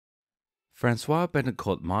Francoise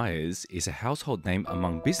Bettencourt Meyers is a household name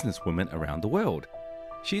among businesswomen around the world.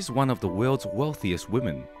 She is one of the world's wealthiest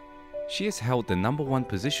women. She has held the #1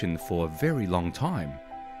 position for a very long time.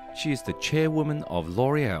 She is the chairwoman of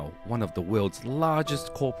L'Oreal, one of the world's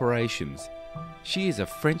largest corporations. She is a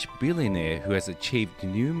French billionaire who has achieved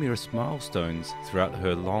numerous milestones throughout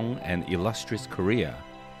her long and illustrious career.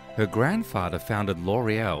 Her grandfather founded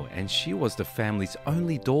L'Oreal and she was the family's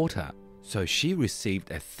only daughter, so she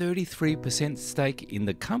received a 33% stake in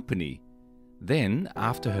the company. Then,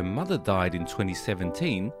 after her mother died in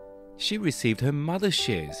 2017, she received her mother's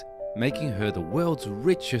shares, making her the world's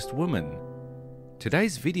richest woman.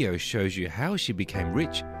 Today's video shows you how she became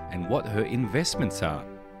rich and what her investments are,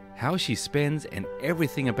 how she spends and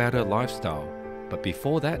everything about her lifestyle. But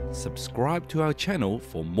before that, subscribe to our channel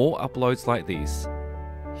for more uploads like this.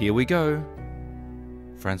 Here we go.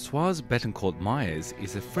 Francoise Bettencourt Meyers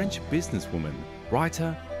is a French businesswoman,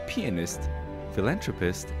 writer, pianist,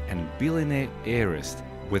 philanthropist and billionaire heiress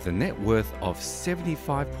with a net worth of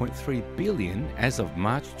 $75.3 billion as of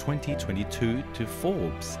March 2022 to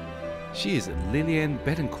Forbes. She is Liliane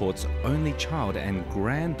Bettencourt's only child and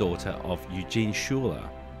granddaughter of Eugene Schuler,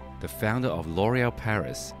 the founder of L'Oreal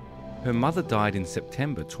Paris. Her mother died in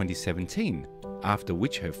September 2017, after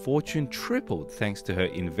which her fortune tripled thanks to her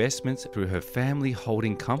investments through her family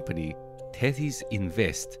holding company, Tethys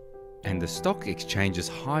Invest, and the stock exchange's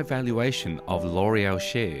high valuation of L'Oreal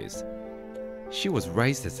shares. She was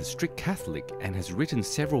raised as a strict Catholic and has written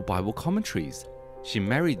several Bible commentaries. She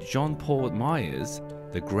married Jean-Paul Meyers,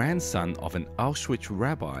 the grandson of an Auschwitz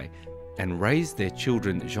rabbi, and raised their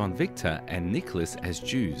children Jean-Victor and Nicholas as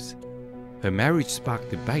Jews. Her marriage sparked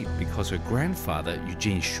debate because her grandfather,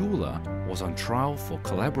 Eugene Schuler, was on trial for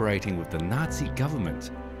collaborating with the Nazi government.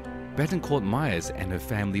 Bettencourt Meyers and her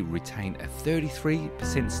family retain a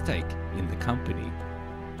 33% stake in the company.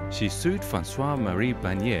 She sued François-Marie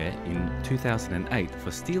Bagnier in 2008 for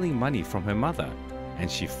stealing money from her mother, and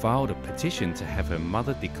she filed a petition to have her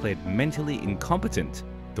mother declared mentally incompetent.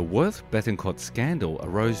 The Worth Bettencourt scandal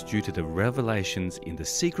arose due to the revelations in the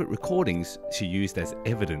secret recordings she used as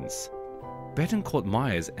evidence. Bettencourt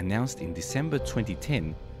Meyers announced in December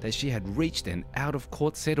 2010 that she had reached an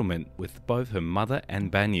out-of-court settlement with both her mother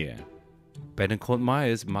and Bagnier. Bettencourt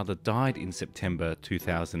Meyers' mother died in September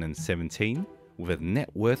 2017 with a net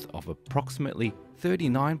worth of approximately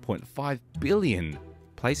 $39.5 billion,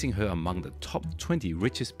 placing her among the top 20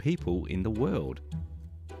 richest people in the world.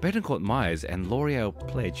 Bettencourt Meyers and L'Oreal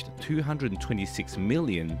pledged $226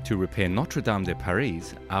 million to repair Notre Dame de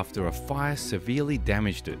Paris after a fire severely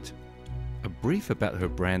damaged it. A brief about her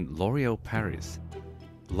brand L'Oreal Paris.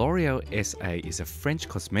 L'Oreal SA is a French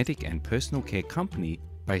cosmetic and personal care company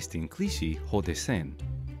based in Clichy, Hauts-de-Seine,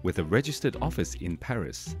 with a registered office in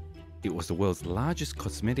Paris. It was the world's largest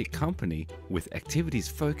cosmetic company with activities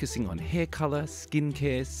focusing on hair color,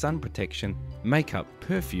 skincare, sun protection, makeup,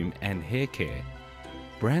 perfume and hair care.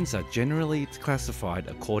 Brands are generally classified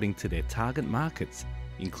according to their target markets,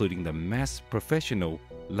 including the mass, professional,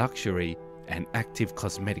 luxury and active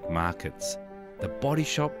cosmetic markets. The Body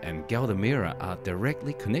Shop and Galdemira are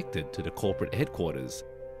directly connected to the corporate headquarters.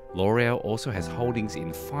 L'Oreal also has holdings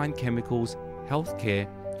in fine chemicals, healthcare,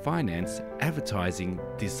 finance, advertising,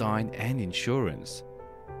 design and insurance.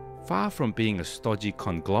 Far from being a stodgy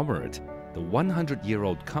conglomerate, the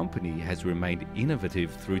 100-year-old company has remained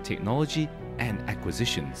innovative through technology and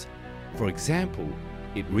acquisitions. For example,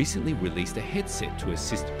 it recently released a headset to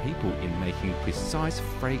assist people in making precise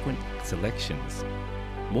fragrant selections.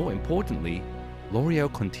 More importantly,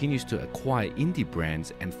 L'Oreal continues to acquire indie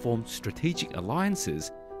brands and form strategic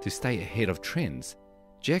alliances to stay ahead of trends.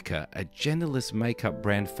 Jekka, a genderless makeup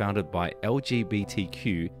brand founded by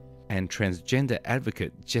LGBTQ and transgender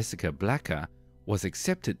advocate Jessica Blacker, was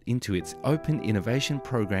accepted into its Open Innovation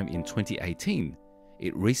Program in 2018.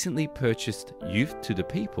 It recently purchased Youth to the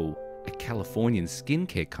People, a Californian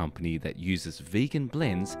skincare company that uses vegan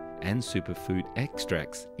blends and superfood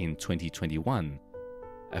extracts, in 2021.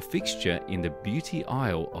 A fixture in the beauty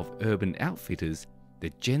aisle of Urban Outfitters, the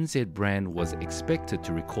Gen Z brand was expected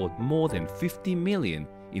to record more than $50 million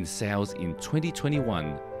in sales in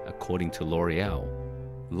 2021, according to L'Oreal.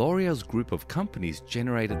 L'Oreal's group of companies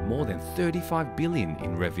generated more than $35 billion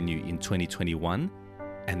in revenue in 2021,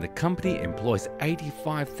 and the company employs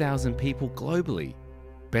 85,000 people globally.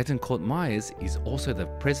 Bettencourt Meyers is also the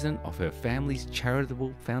president of her family's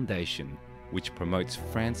charitable foundation, which promotes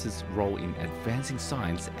France's role in advancing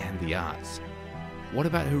science and the arts. What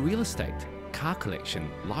about her real estate, car collection,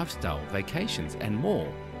 lifestyle, vacations, and more?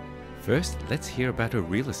 First, let's hear about her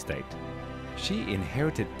real estate. She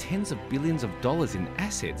inherited tens of billions of dollars in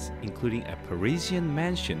assets, including a Parisian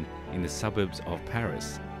mansion in the suburbs of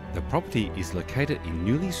Paris. The property is located in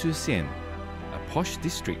Neuilly-sur-Seine, a posh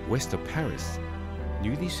district west of Paris.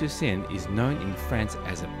 Neuilly-sur-Seine is known in France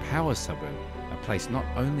as a power suburb, a place not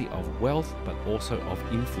only of wealth but also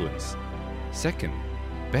of influence. Second,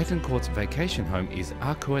 Bettencourt's vacation home is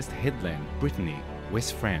Arcoest Headland, Brittany,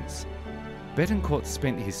 West France. Bettencourt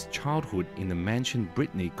spent his childhood in the mansion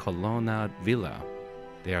Brittany Colonnade Villa.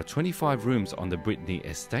 There are 25 rooms on the Brittany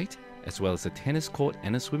estate, as well as a tennis court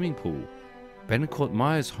and a swimming pool. Bettencourt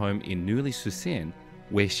Meyers' home in Neuilly-sur-Seine,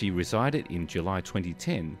 where she resided in July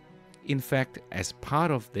 2010. In fact, as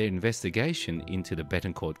part of their investigation into the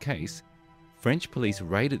Bettencourt case, French police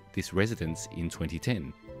raided this residence in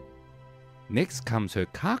 2010. Next comes her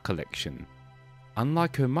car collection.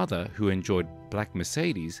 Unlike her mother, who enjoyed black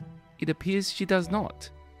Mercedes, it appears she does not.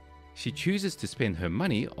 She chooses to spend her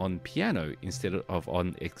money on piano instead of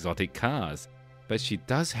on exotic cars, but she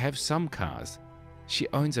does have some cars. She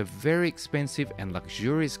owns a very expensive and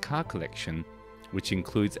luxurious car collection, which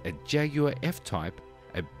includes a Jaguar F-Type,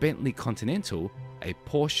 a Bentley Continental, a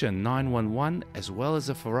Porsche 911, as well as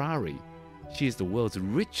a Ferrari. She is the world's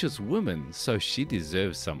richest woman, so she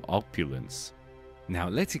deserves some opulence. Now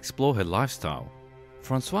let's explore her lifestyle.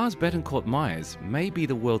 Francoise Bettencourt Meyers may be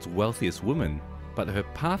the world's wealthiest woman, but her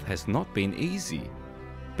path has not been easy.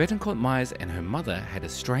 Bettencourt Meyers and her mother had a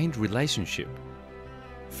strained relationship.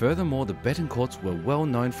 Furthermore, the Bettencourts were well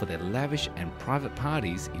known for their lavish and private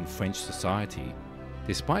parties in French society.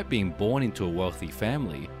 Despite being born into a wealthy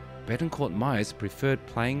family, Bettencourt Meyers preferred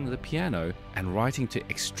playing the piano and writing to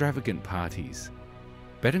extravagant parties.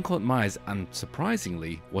 Bettencourt Meyers,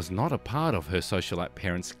 unsurprisingly, was not a part of her socialite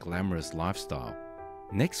parents' glamorous lifestyle.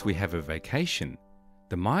 Next, we have a vacation.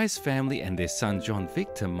 The Meyers family and their son John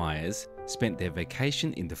Victor Meyers spent their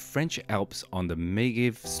vacation in the French Alps on the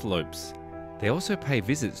Megève slopes. They also pay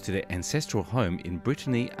visits to their ancestral home in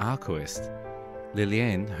Brittany, Arcoest.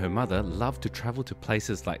 Liliane, her mother, loved to travel to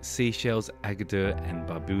places like Seychelles, Agadir and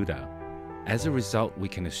Barbuda. As a result, we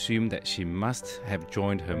can assume that she must have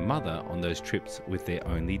joined her mother on those trips with their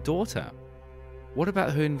only daughter. What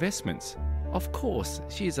about her investments? Of course,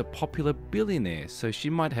 she is a popular billionaire, so she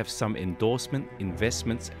might have some endorsement,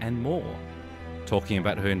 investments and more. Talking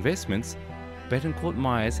about her investments, Bettencourt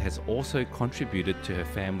Meyers has also contributed to her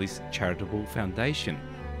family's charitable foundation,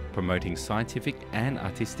 promoting scientific and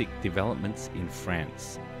artistic developments in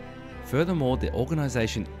France. Furthermore, the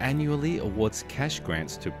organization annually awards cash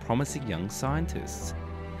grants to promising young scientists.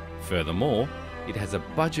 Furthermore, it has a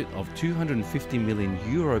budget of 250 million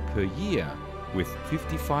euro per year, with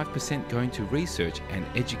 55% going to research and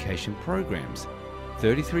education programs,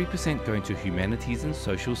 33% going to humanities and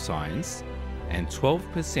social science, and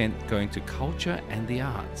 12% going to culture and the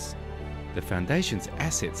arts. The foundation's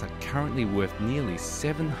assets are currently worth nearly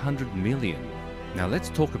 700 million. Now let's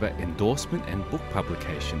talk about endorsement and book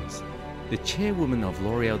publications. The chairwoman of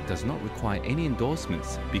L'Oreal does not require any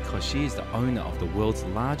endorsements because she is the owner of the world's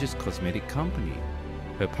largest cosmetic company.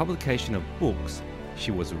 Her publication of books,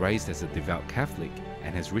 she was raised as a devout Catholic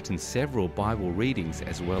and has written several Bible readings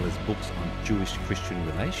as well as books on Jewish-Christian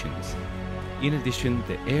relations. In addition,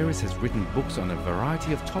 the heiress has written books on a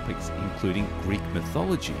variety of topics, including Greek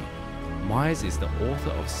mythology. Meyers is the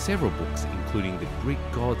author of several books, including The Greek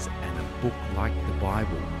Gods and a book like the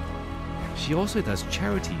Bible. She also does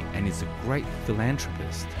charity and is a great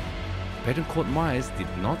philanthropist. Bettencourt Meyers did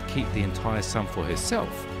not keep the entire sum for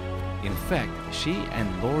herself. In fact, she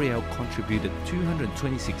and L'Oreal contributed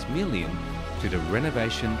 226 million to the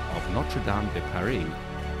renovation of Notre Dame de Paris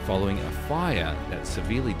following a fire that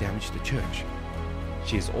severely damaged the church.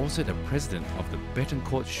 She is also the president of the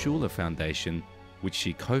Bettencourt Schuler Foundation, which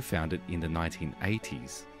she co-founded in the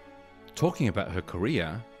 1980s. Talking about her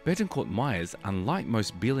career, Bettencourt Meyers, unlike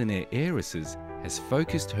most billionaire heiresses, has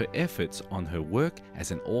focused her efforts on her work as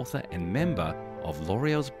an author and member of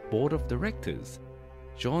L'Oreal's board of directors.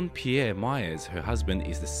 Jean-Pierre Meyers, her husband,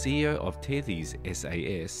 is the CEO of Tethys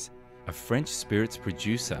SAS, a French spirits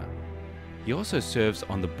producer. He also serves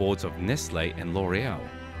on the boards of Nestlé and L'Oreal.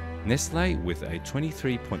 Nestlé, with a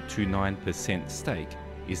 23.29% stake,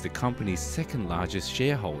 is the company's second largest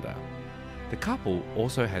shareholder. The couple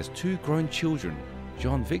also has two grown children,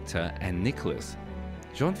 Jean Victor and Nicholas.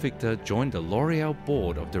 Jean Victor joined the L'Oreal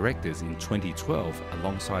board of directors in 2012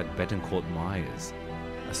 alongside Bettencourt Meyers.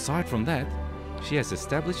 Aside from that, she has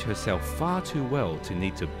established herself far too well to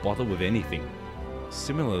need to bother with anything.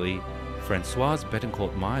 Similarly, Francoise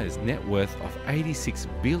Bettencourt Meyers' net worth of 86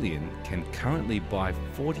 billion can currently buy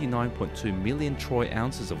 49.2 million troy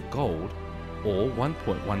ounces of gold or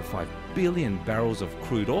 1.15 billion barrels of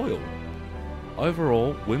crude oil.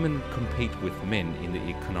 Overall, women compete with men in the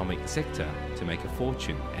economic sector to make a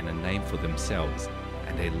fortune and a name for themselves,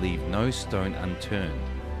 and they leave no stone unturned.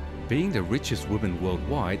 Being the richest woman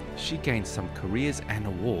worldwide, she gained some careers and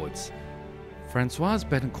awards. Francoise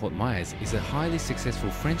Bettencourt Meyers is a highly successful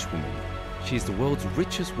French woman. She is the world's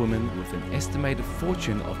richest woman with an estimated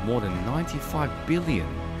fortune of more than 95 billion.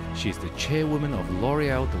 She is the chairwoman of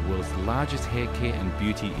L'Oreal, the world's largest hair care and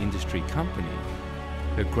beauty industry company.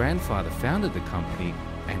 Her grandfather founded the company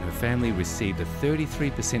and her family received a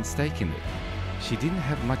 33% stake in it. She didn't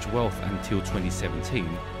have much wealth until 2017,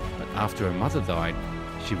 but after her mother died,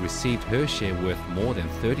 she received her share worth more than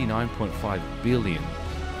 39.5 billion.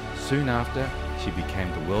 Soon after, she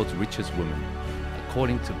became the world's richest woman.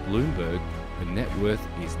 According to Bloomberg, her net worth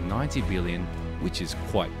is 90 billion, which is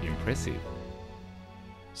quite impressive.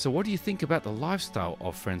 So what do you think about the lifestyle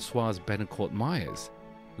of Francoise Bettencourt Meyers?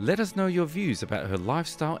 Let us know your views about her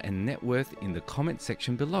lifestyle and net worth in the comment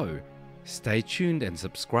section below. Stay tuned and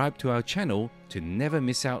subscribe to our channel to never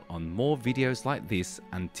miss out on more videos like this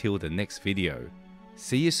until the next video.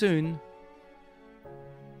 See you soon!